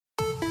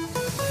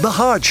The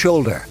Hard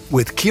Shoulder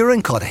with Kieran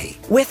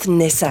with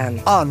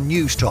Nissan on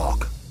News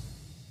Talk.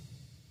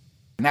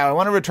 Now, I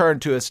want to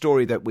return to a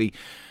story that we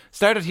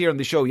started here on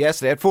the show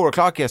yesterday at 4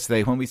 o'clock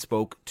yesterday when we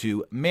spoke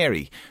to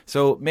Mary.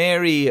 So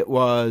Mary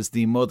was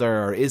the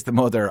mother, or is the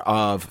mother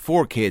of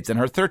 4 kids, and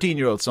her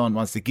 13-year-old son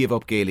wants to give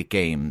up Gaelic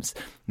games.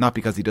 Not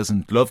because he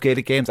doesn't love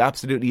Gaelic games,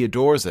 absolutely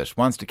adores it,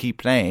 wants to keep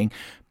playing,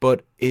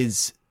 but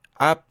is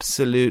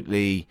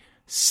absolutely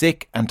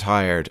sick and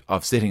tired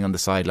of sitting on the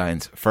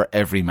sidelines for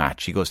every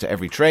match. He goes to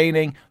every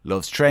training,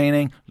 loves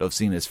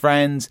seeing his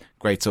friends,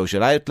 great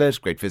social outlet,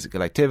 great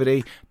physical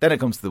activity. Then it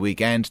comes to the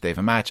weekend, they have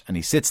a match, and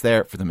he sits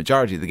there for the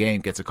majority of the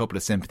game, gets a couple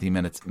of sympathy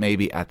minutes,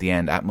 maybe at the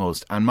end at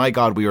most. And my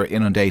God, we were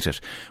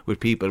inundated with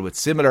people with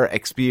similar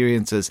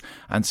experiences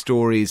and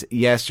stories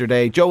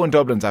yesterday. Joe in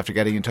Dublin's after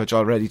getting in touch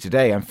already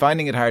today. I'm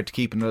finding it hard to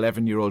keep an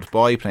 11-year-old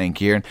boy playing,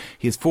 Kieran.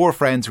 He has 4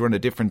 friends who are on a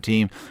different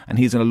team, and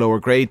he's in a lower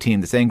grade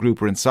team. The same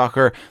group were in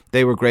soccer.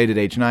 They were graded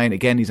age 9.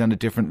 Again, he's on a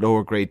different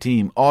lower grade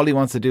team. All he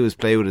wants to do is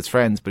play with his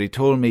friends, but he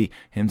told me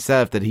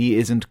himself that he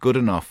isn't good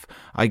enough.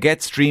 I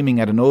get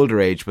streaming at an older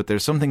age, but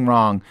there's something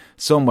wrong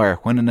somewhere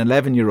when an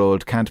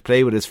 11-year-old can't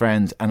play with his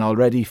friends and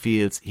already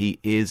feels he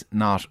is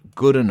not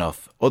good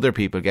enough. Other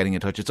people getting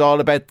in touch. It's all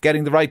about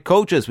getting the right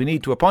coaches. We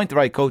need to appoint the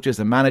right coaches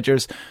and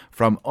managers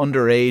from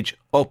underage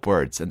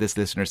upwards. And this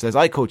listener says,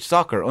 I coach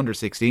soccer under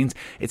 16s.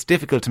 It's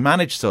difficult to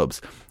manage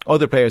subs.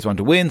 Other players want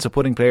to win, so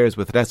putting players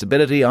with less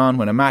ability on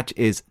when a match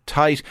is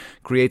tight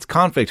creates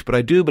conflict. But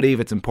I do believe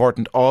it's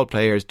important all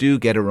players do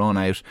get a run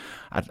out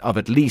of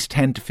at least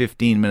 10 to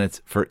 15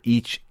 minutes for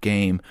each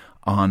game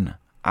on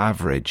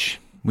average.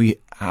 We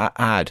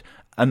add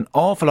an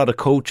awful lot of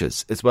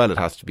coaches as well, it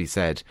has to be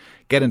said,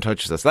 get in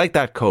touch with us, like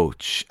that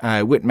coach,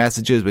 with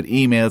messages, with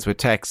emails, with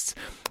texts.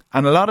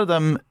 And a lot of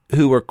them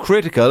who were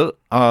critical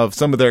of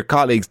some of their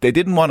colleagues, they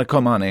didn't want to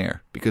come on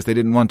air because they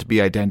didn't want to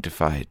be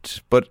identified.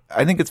 But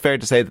I think it's fair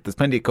to say that there's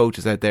plenty of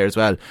coaches out there as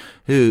well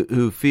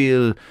who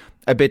feel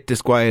a bit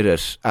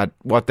disquieted at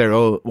what they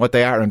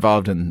are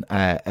involved in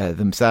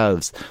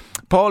themselves.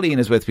 Pauline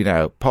is with me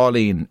now.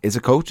 Pauline is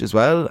a coach as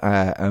well,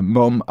 a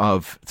mum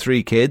of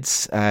 3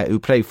 kids who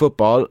play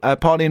football.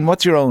 Pauline,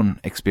 what's your own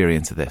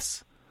experience of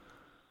this?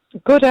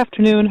 Good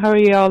afternoon. How are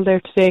you all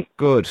there today?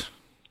 Good.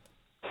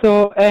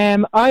 So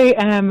I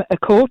am a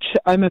coach.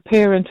 I'm a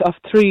parent of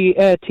 3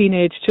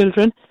 teenage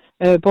children,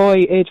 a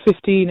boy age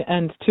 15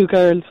 and 2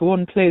 girls.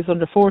 One plays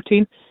under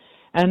 14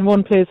 and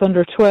one plays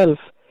under 12.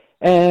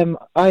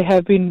 I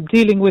have been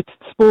dealing with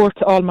sport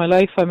all my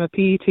life. I'm a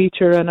PE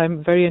teacher and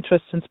I'm very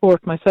interested in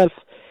sport myself.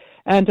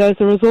 And as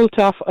a result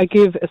of, I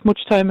give as much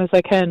time as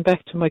I can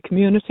back to my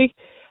community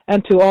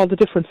and to all the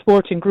different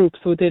sporting groups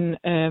within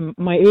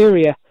my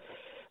area.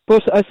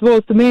 But I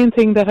suppose the main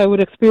thing that I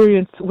would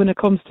experience when it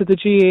comes to the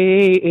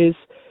GAA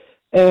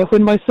is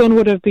when my son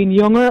would have been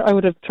younger, I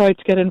would have tried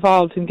to get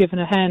involved and given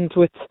a hand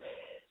with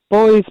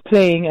boys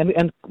playing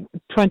and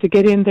trying to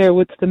get in there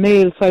with the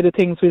male side of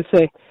things, we'll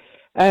say.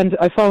 And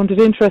I found it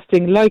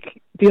interesting,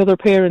 like the other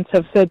parents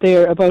have said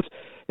there, about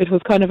it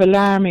was kind of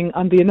alarming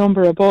on the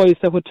number of boys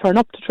that would turn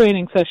up to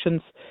training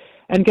sessions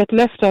and get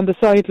left on the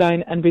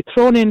sideline and be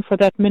thrown in for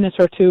that minute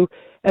or two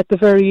at the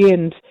very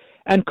end.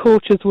 And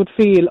coaches would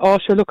feel, oh,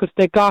 sure, look,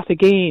 they got a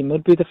game,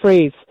 would be the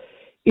phrase,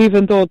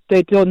 even though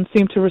they don't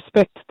seem to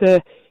respect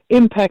the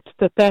impact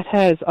that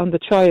has on the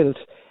child.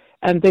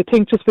 And they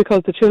think just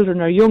because the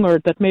children are younger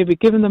that maybe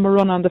giving them a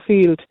run on the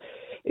field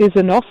is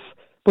enough,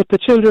 but the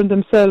children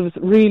themselves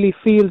really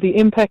feel the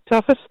impact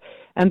of it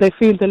and they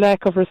feel the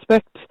lack of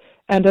respect.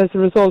 And as a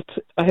result,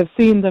 I have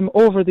seen them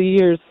over the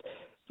years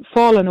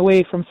fallen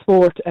away from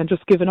sport and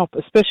just given up,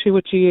 especially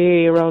with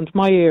GAA around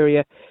my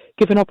area,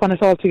 given up on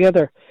it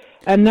altogether.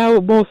 And now,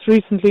 most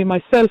recently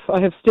myself,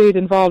 I have stayed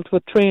involved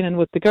with training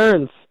with the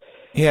girls.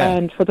 Yeah.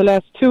 And for the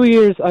last 2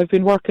 years, I've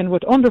been working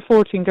with under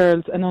 14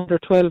 girls and under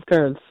 12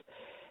 girls.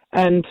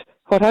 And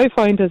what I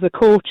find as a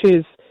coach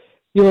is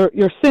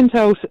you're sent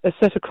out a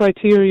set of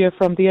criteria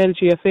from the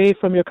LGFA,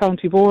 from your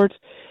county board.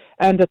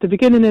 And at the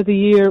beginning of the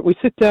year, we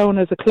sit down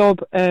as a club,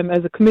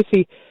 as a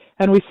committee,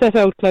 and we set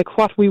out like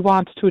what we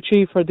want to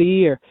achieve for the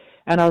year.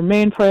 And our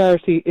main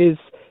priority is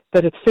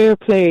that it's fair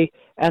play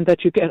and that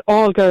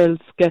all girls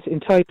get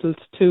entitled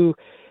to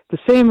the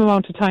same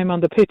amount of time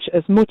on the pitch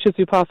as much as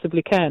you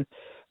possibly can.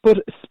 But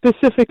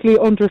specifically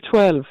under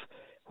 12,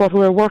 what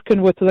we're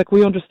working with, like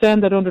we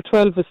understand that under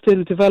 12 is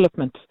still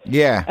development.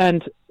 Yeah.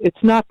 And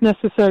it's not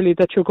necessarily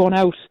that you're going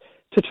out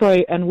to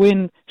try and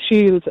win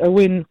shields or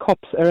win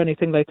cups or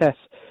anything like that.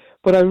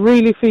 But I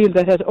really feel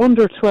that at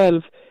under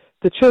 12,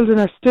 the children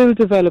are still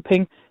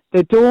developing.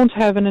 They don't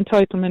have an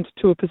entitlement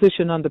to a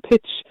position on the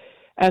pitch.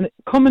 And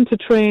coming to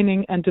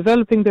training and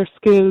developing their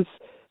skills,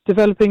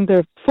 developing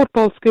their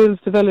football skills,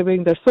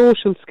 developing their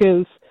social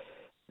skills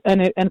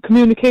and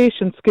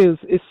communication skills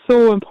is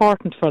so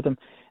important for them.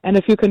 And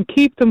if you can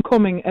keep them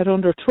coming at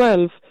under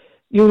 12,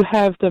 you'll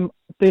have them,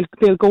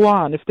 they'll go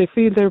on. If they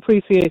feel they're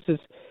appreciated,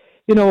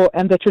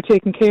 and that you're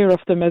taking care of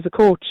them as a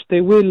coach,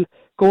 they will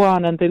go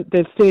on and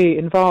they'll stay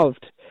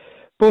involved.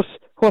 But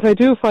what I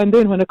do find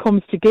then when it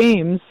comes to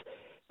games,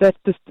 that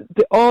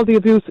all the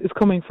abuse is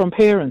coming from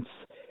parents.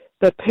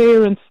 That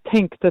parents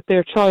think that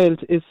their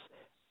child is,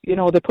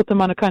 they put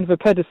them on a kind of a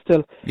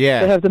pedestal.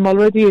 Yeah. They have them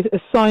already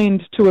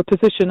assigned to a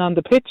position on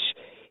the pitch,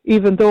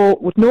 even though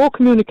with no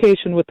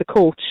communication with the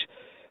coach.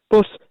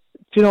 But,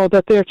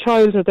 that their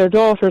child or their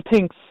daughter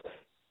thinks,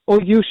 oh,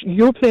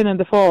 you're playing in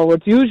the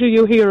forwards. Usually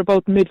you hear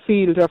about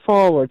midfield or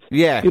forwards.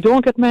 Yeah. You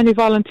don't get many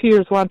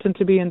volunteers wanting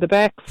to be in the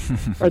backs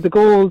or the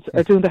goals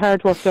or doing the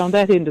hard work down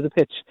that end of the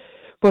pitch.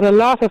 But a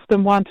lot of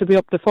them want to be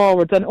up the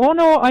forwards. And, oh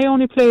no, I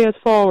only play as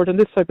forward and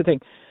this type of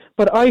thing.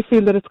 But I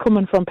feel that it's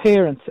coming from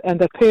parents, and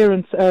that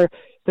parents they're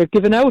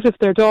giving out if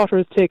their daughter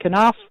is taken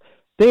off.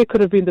 They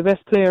could have been the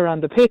best player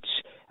on the pitch,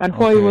 and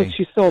why was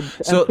she subbed,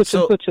 and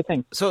such a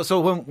thing.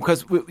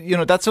 Because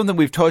that's something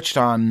we've touched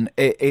on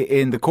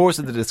in the course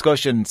of the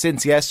discussion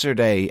since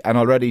yesterday and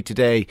already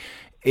today,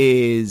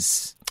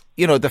 is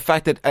the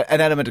fact that an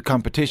element of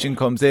competition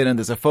comes in and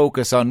there's a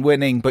focus on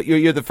winning. But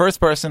you're the first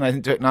person, I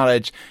think, to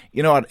acknowledge,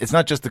 it's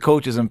not just the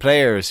coaches and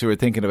players who are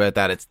thinking about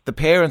that. It's the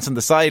parents on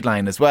the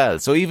sideline as well.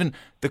 So even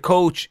the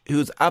coach,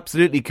 who's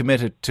absolutely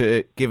committed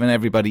to giving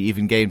everybody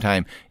even game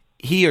time,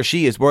 he or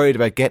she is worried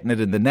about getting it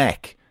in the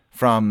neck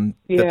from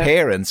the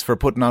parents for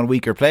putting on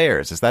weaker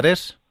players. Is that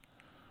it?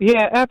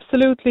 Yeah,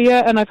 absolutely,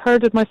 yeah. And I've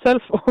heard it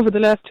myself over the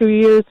last 2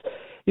 years.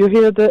 You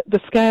hear the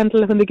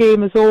scandal when the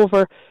game is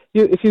over.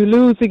 If you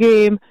lose a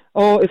game,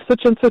 if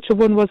such and such a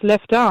one was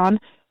left on,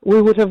 we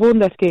would have won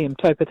that game,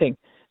 type of thing.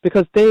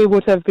 Because they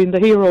would have been the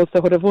heroes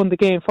that would have won the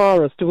game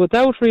for us,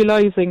 without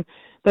realising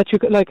that you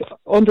could, like,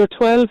 under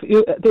 12,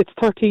 it's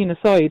 13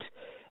 aside.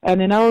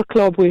 And in our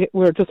club,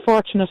 we're just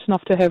fortunate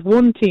enough to have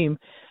one team.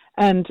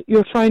 And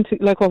you're trying to,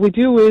 like, what we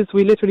do is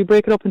we literally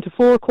break it up into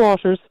 4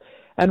 quarters,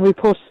 and we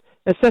put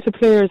a set of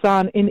players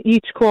on in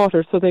each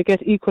quarter so they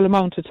get equal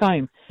amount of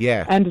time.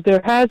 Yeah. And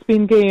there has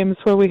been games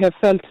where we have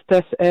felt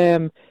that,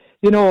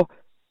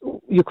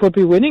 you could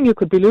be winning, you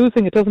could be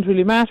losing, it doesn't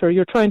really matter.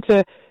 You're trying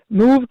to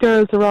move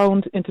girls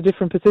around into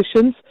different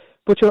positions,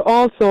 but you're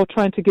also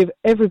trying to give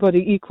everybody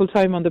equal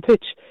time on the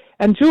pitch.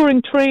 And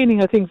during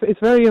training, I think it's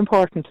very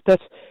important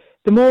that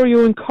the more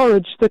you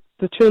encourage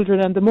the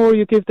children and the more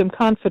you give them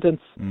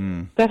confidence,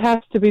 that has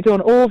to be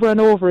done over and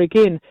over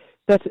again,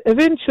 that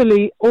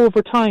eventually,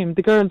 over time,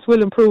 the girls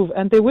will improve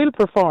and they will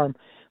perform,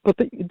 but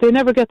they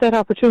never get that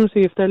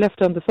opportunity if they're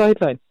left on the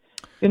sideline.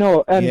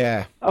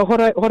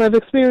 What I've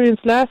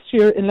experienced in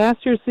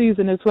last year's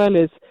season as well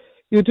is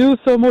you do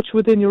so much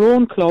within your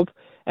own club,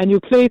 and you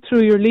play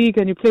through your league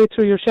and you play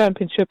through your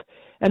championship,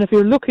 and if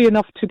you're lucky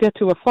enough to get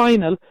to a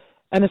final,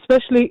 and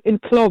especially in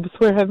clubs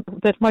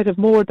that might have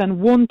more than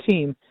one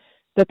team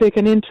that they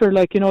can enter,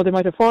 like, they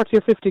might have 40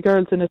 or 50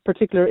 girls in a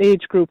particular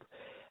age group,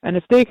 and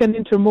if they can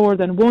enter more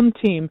than one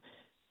team,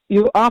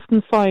 you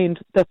often find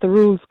that the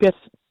rules get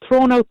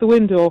thrown out the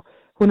window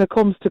when it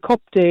comes to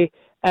Cup Day,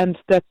 and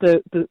that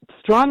the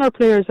stronger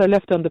players are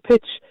left on the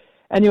pitch,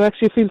 and you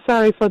actually feel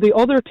sorry for the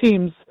other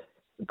teams,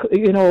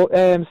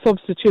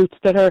 substitutes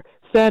that are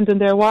standing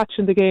there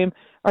watching the game,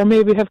 or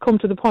maybe have come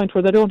to the point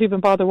where they don't even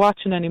bother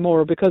watching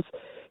anymore because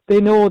they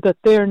know that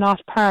they're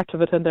not part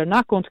of it and they're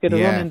not going to get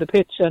a run in the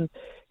pitch, and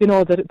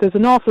that there's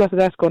an awful lot of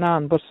that going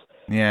on. But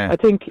I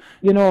think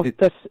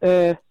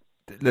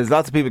there's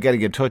lots of people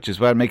getting in touch as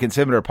well, making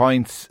similar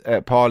points,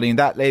 Pauline.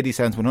 That lady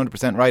sounds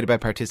 100% right about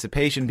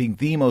participation being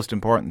the most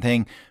important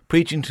thing.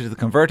 Preaching to the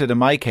converted in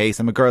my case.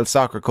 I'm a girls'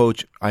 soccer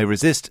coach. I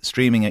resist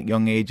streaming at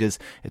young ages.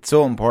 It's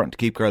so important to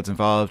keep girls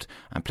involved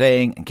and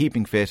playing and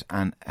keeping fit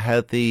and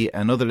healthy.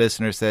 Another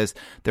listener says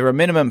there are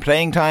minimum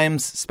playing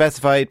times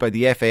specified by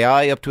the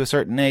FAI. Up to a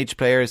certain age,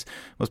 players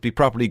must be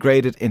properly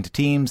graded into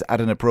teams at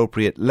an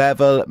appropriate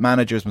level.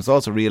 Managers must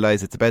also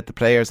realise it's about the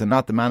players and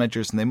not the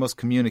managers, and they must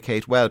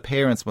communicate well.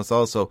 Parents must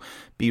also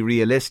be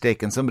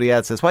realistic. And somebody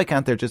else says, why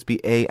can't there just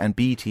be A and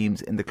B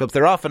teams in the clubs?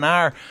 There often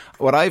are.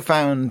 What I've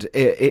found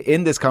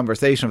in this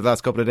conversation of the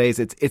last couple of days,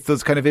 it's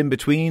those kind of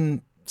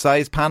in-between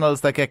size panels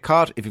that get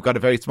caught. If you've got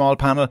a very small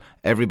panel,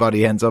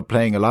 everybody ends up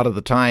playing a lot of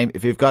the time.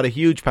 If you've got a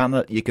huge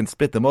panel, you can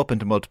split them up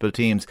into multiple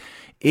teams.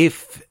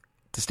 If,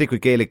 to stick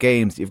with Gaelic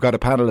games, you've got a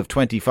panel of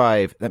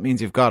 25, that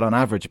means you've got on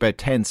average about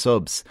 10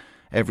 subs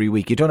every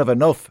week. You don't have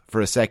enough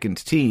for a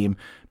second team,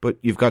 but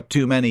you've got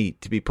too many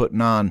to be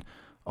putting on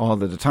all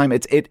of the time.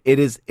 It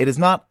is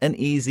not an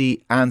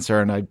easy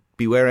answer, and I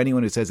beware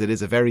anyone who says it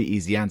is a very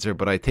easy answer,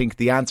 but I think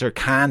the answer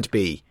can't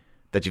be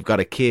that you've got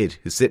a kid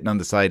who's sitting on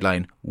the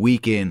sideline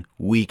week in,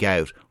 week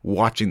out,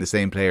 watching the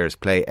same players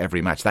play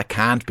every match. That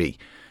can't be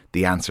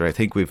the answer. I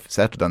think we've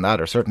settled on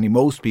that, or certainly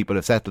most people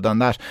have settled on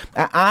that.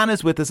 Anne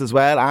is with us as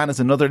well. Anne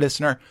is another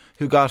listener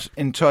who got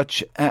in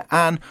touch.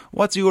 Anne,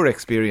 what's your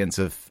experience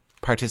of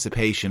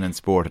participation in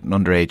sport at an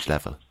underage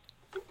level?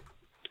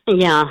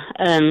 Yeah,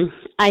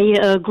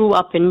 I grew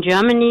up in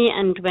Germany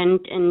and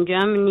went in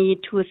Germany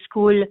to a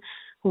school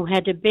who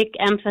had a big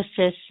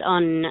emphasis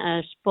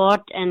on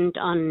sport and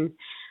on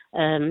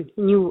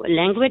new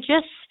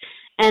languages.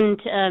 And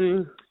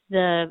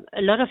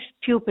a lot of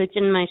pupils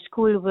in my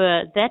school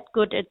were that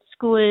good at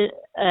school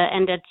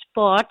and at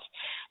sport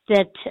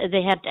that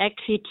they had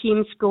actually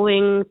teams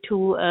going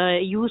to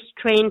youth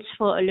trains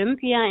for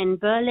Olympia in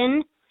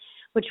Berlin,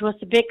 which was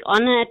a big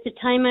honor at the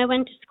time I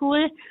went to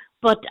school.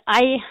 But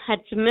I had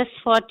the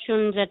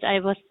misfortune that I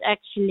was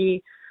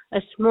actually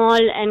a small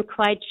and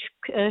quite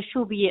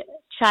chubby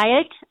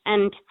child,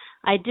 and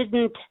I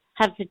didn't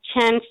have the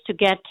chance to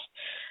get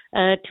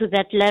to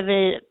that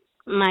level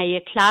my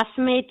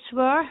classmates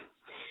were.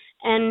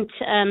 And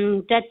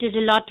that did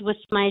a lot with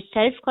my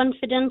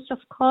self-confidence, of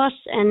course,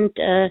 and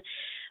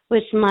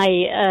with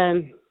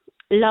my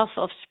love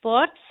of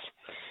sports.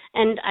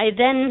 And I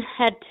then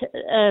had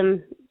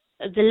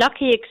the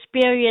lucky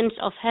experience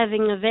of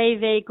having a very,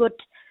 very good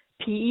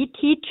PE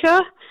teacher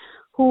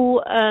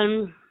who,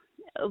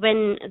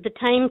 when the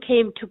time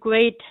came to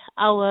grade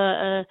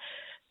our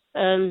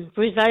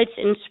results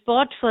in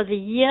sport for the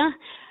year,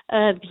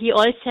 he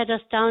all sat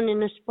us down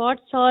in a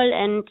sports hall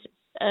and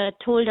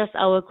told us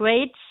our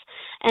grades.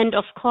 And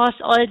of course,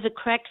 all the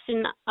cracks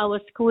in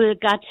our school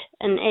got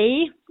an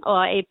A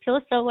or A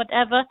plus or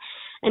whatever.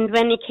 And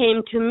when he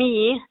came to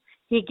me,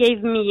 he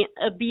gave me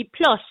a B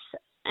plus.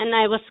 And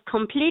I was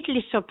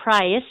completely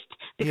surprised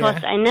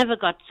because I never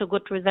got so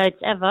good results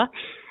ever.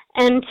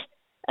 And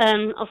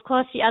of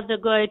course, the other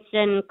girls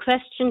then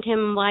questioned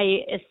him, why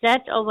is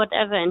that or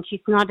whatever, and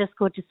she's not as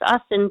good as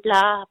us and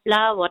blah,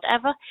 blah,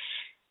 whatever.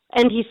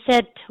 And he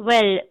said,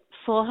 well,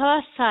 for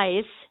her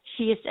size,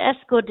 she is as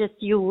good as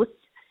you,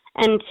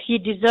 and she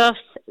deserves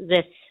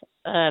this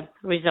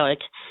result.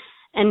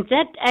 And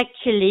that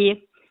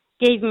actually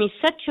gave me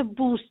such a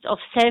boost of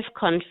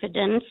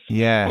self-confidence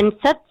and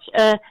such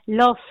a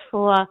love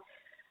for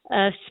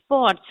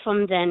sports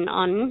from then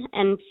on,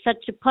 and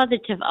such a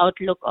positive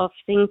outlook of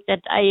things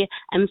that I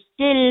am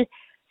still,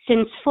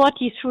 since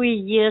 43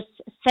 years,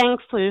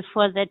 thankful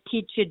for that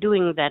teacher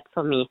doing that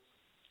for me.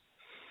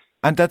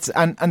 And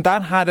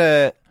that had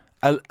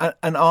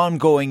an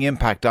ongoing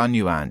impact on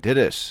you, Anne, did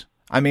it?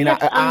 I mean,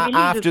 yes,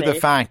 after the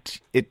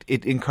fact, it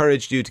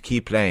encouraged you to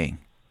keep playing.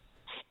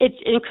 It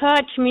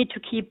encouraged me to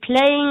keep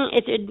playing.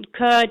 It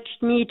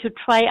encouraged me to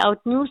try out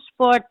new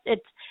sports.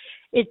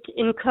 It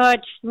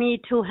encouraged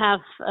me to have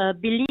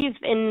belief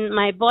in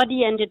my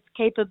body and its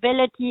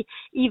capability,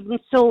 even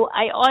so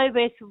I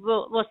always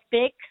was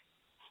big,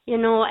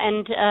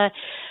 and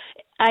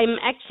I'm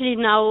actually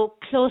now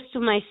close to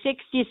my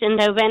 60s,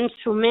 and I went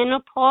through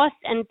menopause,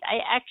 and I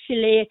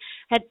actually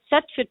had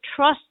such a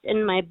trust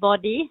in my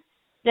body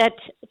that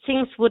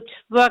things would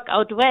work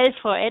out well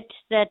for it,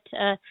 that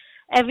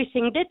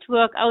everything did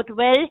work out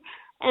well.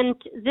 And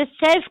this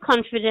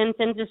self-confidence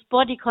and this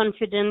body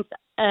confidence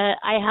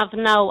I have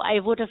now, I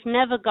would have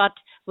never got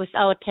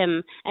without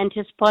him and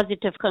his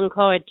positive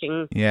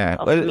encouraging. Yeah,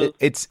 well,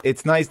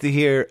 it's nice to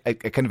hear a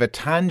kind of a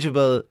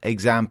tangible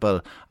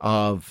example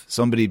of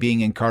somebody being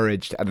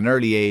encouraged at an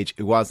early age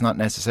who was not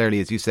necessarily,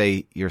 as you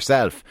say,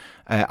 yourself,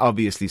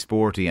 obviously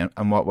sporty,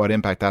 and what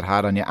impact that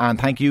had on you. And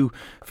thank you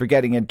for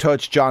getting in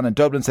touch. John in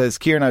Dublin says,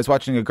 Kieran, I was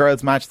watching a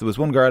girls' match. There was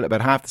one girl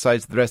about half the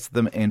size of the rest of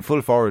them in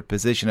full forward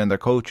position, and their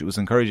coach was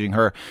encouraging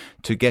her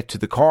to get to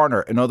the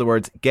corner. In other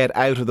words, get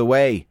out of the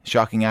way.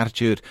 Shocking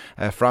attitude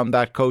from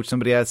that coach.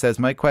 Somebody else says,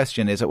 my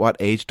question is, at what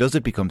age does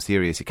it become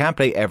serious? You can't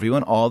play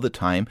everyone all the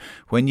time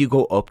when you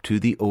go up to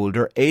the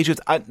older ages.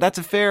 That's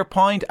a fair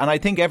point, and I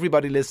think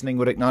everybody listening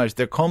would acknowledge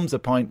there comes a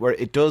point where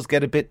it does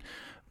get a bit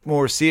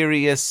more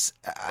serious.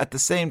 At the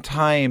same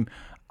time,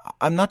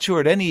 I'm not sure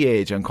at any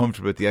age I'm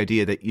comfortable with the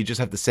idea that you just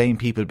have the same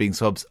people being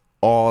subs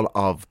all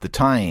of the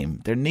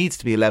time. There needs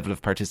to be a level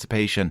of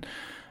participation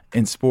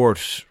in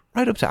sport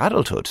right up to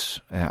adulthood,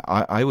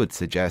 I would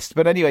suggest.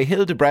 But anyway,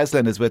 Hilda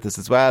Breslin is with us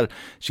as well.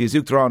 She is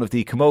Uachtaráin of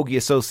the Camogie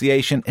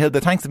Association.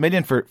 Hilda, thanks a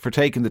million for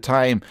taking the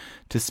time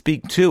to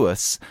speak to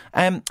us.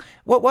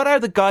 What are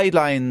the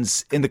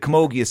guidelines in the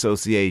Camogie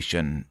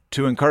Association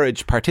to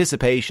encourage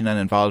participation and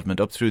involvement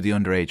up through the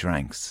underage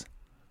ranks?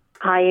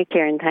 Hi,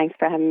 Kieran. Thanks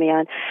for having me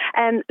on.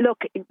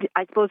 Look,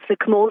 I suppose the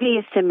Camogie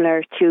is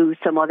similar to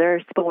some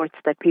other sports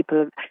that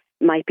people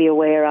might be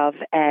aware of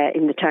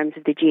in the terms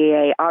of the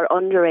GAA. Our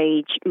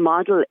underage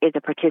model is a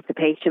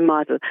participation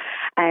model,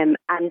 and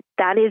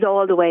that is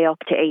all the way up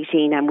to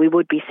 18, and we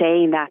would be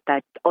saying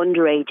that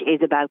underage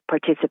is about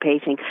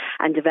participating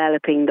and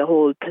developing the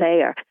whole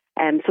player.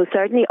 So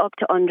certainly up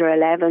to under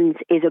 11s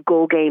is a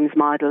Go Games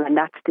model, and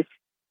that's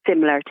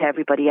similar to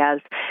everybody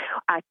else.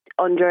 At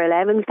under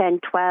 11s, then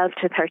 12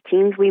 to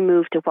 13s, we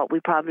move to what we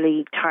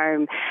probably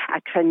term a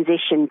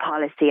transition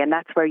policy, and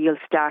that's where you'll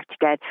start to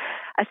get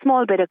a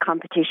small bit of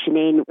competition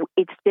in.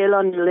 It's still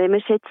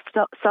unlimited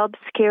subs,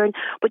 Kieran,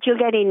 but you'll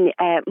get in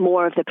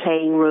more of the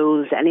playing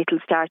rules, and it'll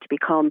start to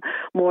become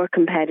more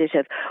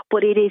competitive.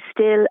 But it is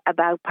still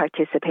about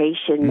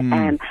participation,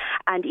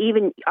 and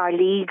even our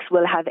leagues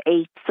will have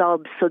 8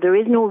 subs, so there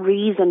is no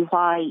reason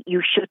why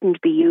you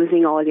shouldn't be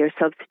using all your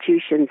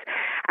substitutions.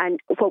 And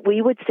what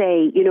we would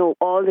say,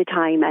 all the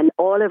time, and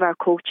all of our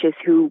coaches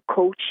who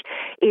coach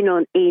in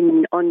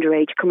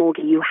underage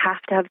camogie, you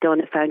have to have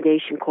done a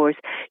foundation course.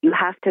 You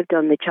have to have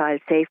done the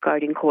child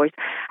safeguarding course.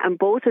 And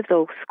both of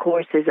those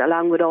courses,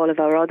 along with all of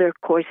our other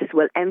courses,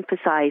 will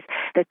emphasise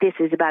that this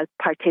is about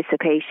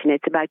participation.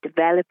 It's about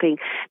developing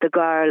the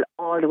girl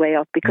all the way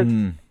up, because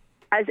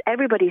as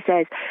everybody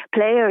says,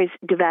 players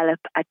develop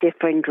at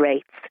different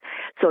rates.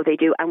 So they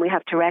do, and we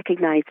have to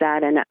recognise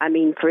that. And I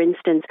mean, for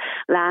instance,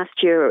 last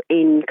year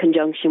in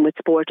conjunction with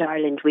Sport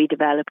Ireland, we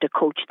developed a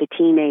Coach the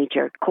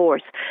Teenager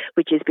course,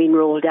 which has been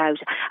rolled out.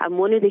 And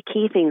one of the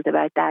key things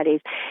about that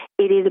is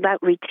it is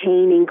about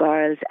retaining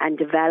girls and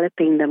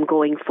developing them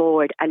going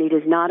forward. And it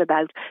is not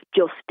about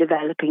just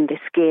developing the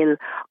skill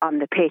on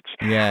the pitch.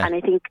 Yeah. And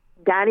I think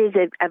that is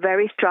a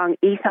very strong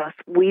ethos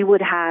we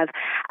would have,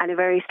 and a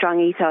very strong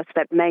ethos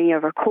that many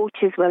of our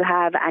coaches will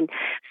have. And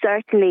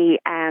certainly,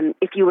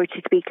 if you were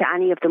to speak to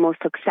any of the most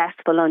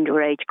successful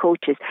underage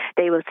coaches,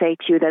 they will say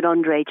to you that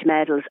underage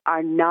medals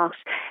are not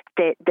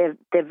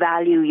the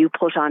value you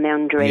put on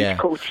underage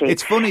coaching.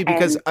 It's funny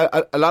because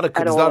a lot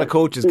of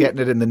coaches getting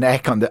it in the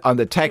neck on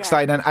the text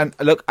side. And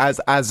look, as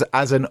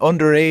an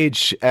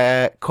underage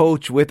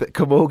coach with a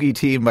camogie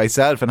team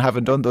myself, and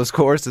having done those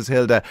courses,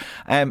 Hilda,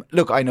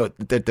 look, I know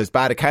that there's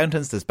bad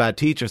accountants, there's bad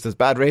teachers, there's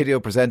bad radio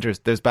presenters,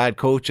 there's bad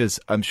coaches,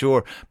 I'm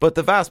sure, but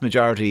the vast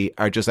majority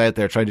are just out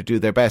there trying to do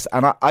their best.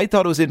 And I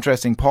thought it was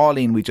interesting,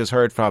 Pauline, we just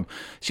heard from,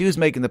 she was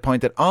making the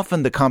point that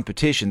often the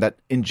competition, that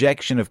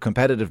injection of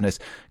competitiveness,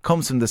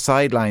 comes from the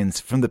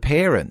sidelines, from the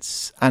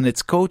parents, and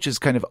it's coaches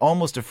kind of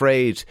almost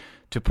afraid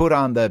to put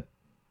on the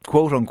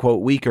quote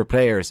unquote weaker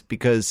players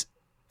because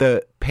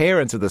the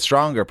parents of the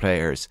stronger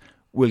players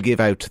will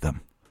give out to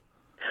them.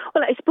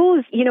 Well, I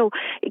suppose,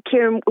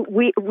 Kieran,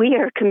 we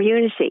are a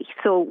community,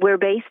 so we're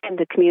based in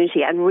the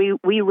community, and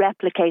we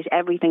replicate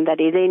everything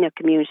that is in a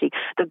community.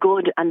 The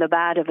good and the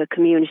bad of a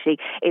community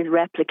is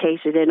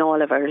replicated in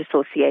all of our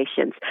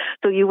associations.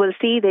 So you will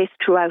see this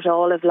throughout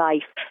all of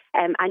life,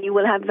 and you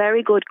will have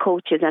very good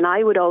coaches. And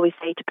I would always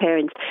say to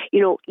parents,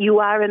 you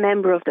are a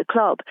member of the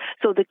club.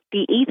 So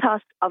the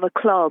ethos of a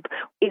club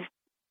is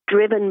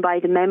driven by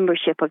the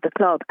membership of the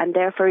club, and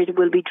therefore it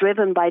will be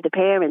driven by the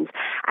parents,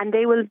 and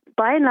they will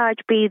by and large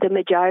be the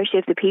majority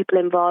of the people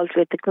involved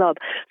with the club.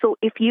 So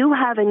if you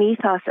have an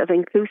ethos of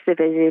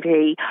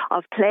inclusivity,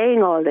 of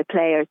playing all the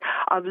players,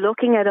 of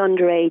looking at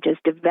underages,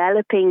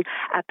 developing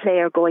a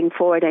player going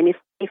forward, and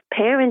if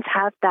parents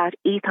have that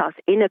ethos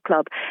in a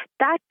club,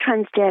 that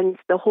transcends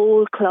the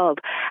whole club,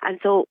 and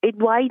so it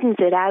widens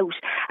it out.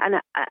 And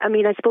I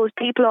mean, I suppose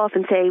people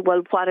often say,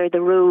 well, what are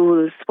the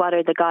rules? What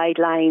are the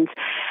guidelines?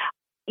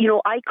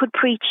 I could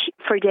preach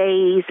for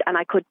days, and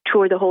I could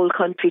tour the whole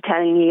country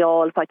telling you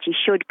all what you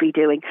should be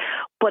doing.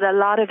 But a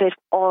lot of it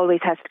always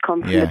has to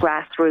come from the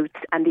grassroots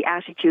and the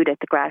attitude at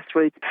the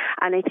grassroots.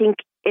 And I think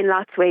in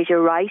lots of ways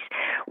you're right.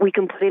 We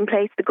can put in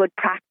place the good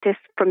practice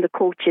from the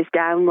coaches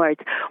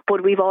downwards,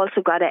 but we've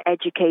also got to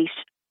educate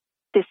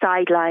the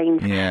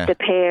sidelines, the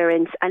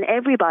parents, and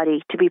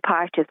everybody to be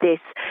part of this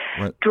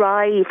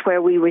drive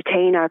where we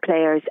retain our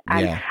players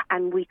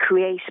and we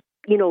create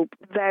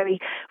very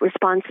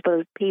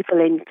responsible people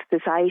in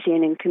society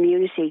and in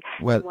community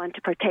who want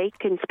to partake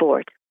in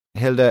sport.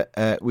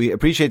 Hilda, we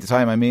appreciate the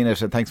time, I mean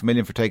it, and thanks a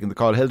million for taking the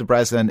call. Hilda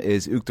Breslin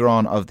is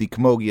Uachtaráin of the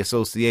Camogie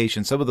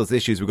Association. Some of those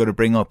issues we're going to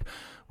bring up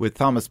with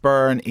Thomas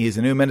Byrne. He is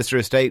a new Minister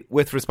of State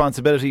with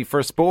responsibility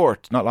for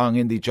sport, not long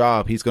in the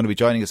job. He's going to be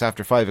joining us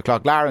after 5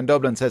 o'clock. Lara in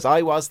Dublin says,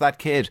 I was that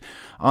kid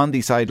on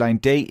the sideline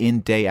day in,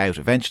 day out.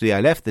 Eventually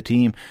I left the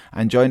team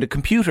and joined a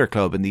computer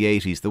club in the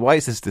 80s. The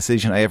wisest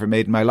decision I ever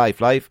made in my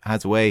life. Life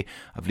has a way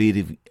of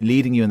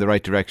leading you in the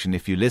right direction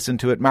if you listen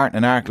to it.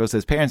 Martin in Arklow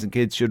says, parents and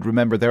kids should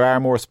remember there are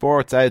more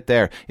sports out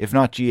there. If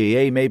not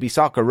GAA, maybe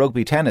soccer,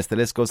 rugby, tennis, the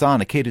list goes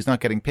on. A kid who's not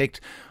getting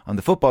picked on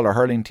the football or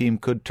hurling team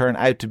could turn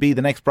out to be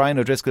the next Brian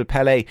O'Driscoll,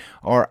 Pelé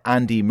or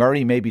Andy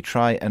Murray. Maybe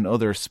try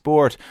another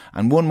sport.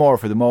 And one more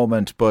for the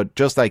moment, but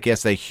just like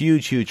yesterday,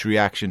 huge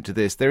reaction to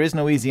this. There is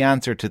no easy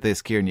answer to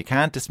this, Kieran. You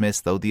can't dismiss,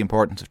 though, the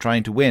importance of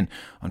trying to win.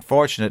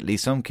 Unfortunately,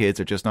 some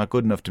kids are just not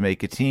good enough to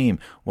make a team.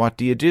 What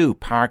do you do?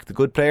 Park the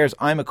good players?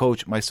 I'm a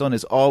coach. My son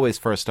is always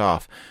first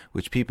off,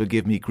 which people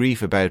give me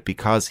grief about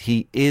because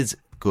he is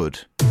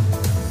good.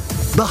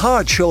 The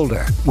Hard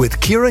Shoulder with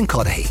Kieran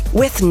Cuddihy.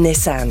 With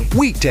Nissan.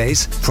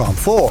 Weekdays from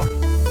 4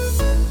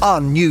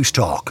 on News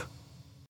Talk.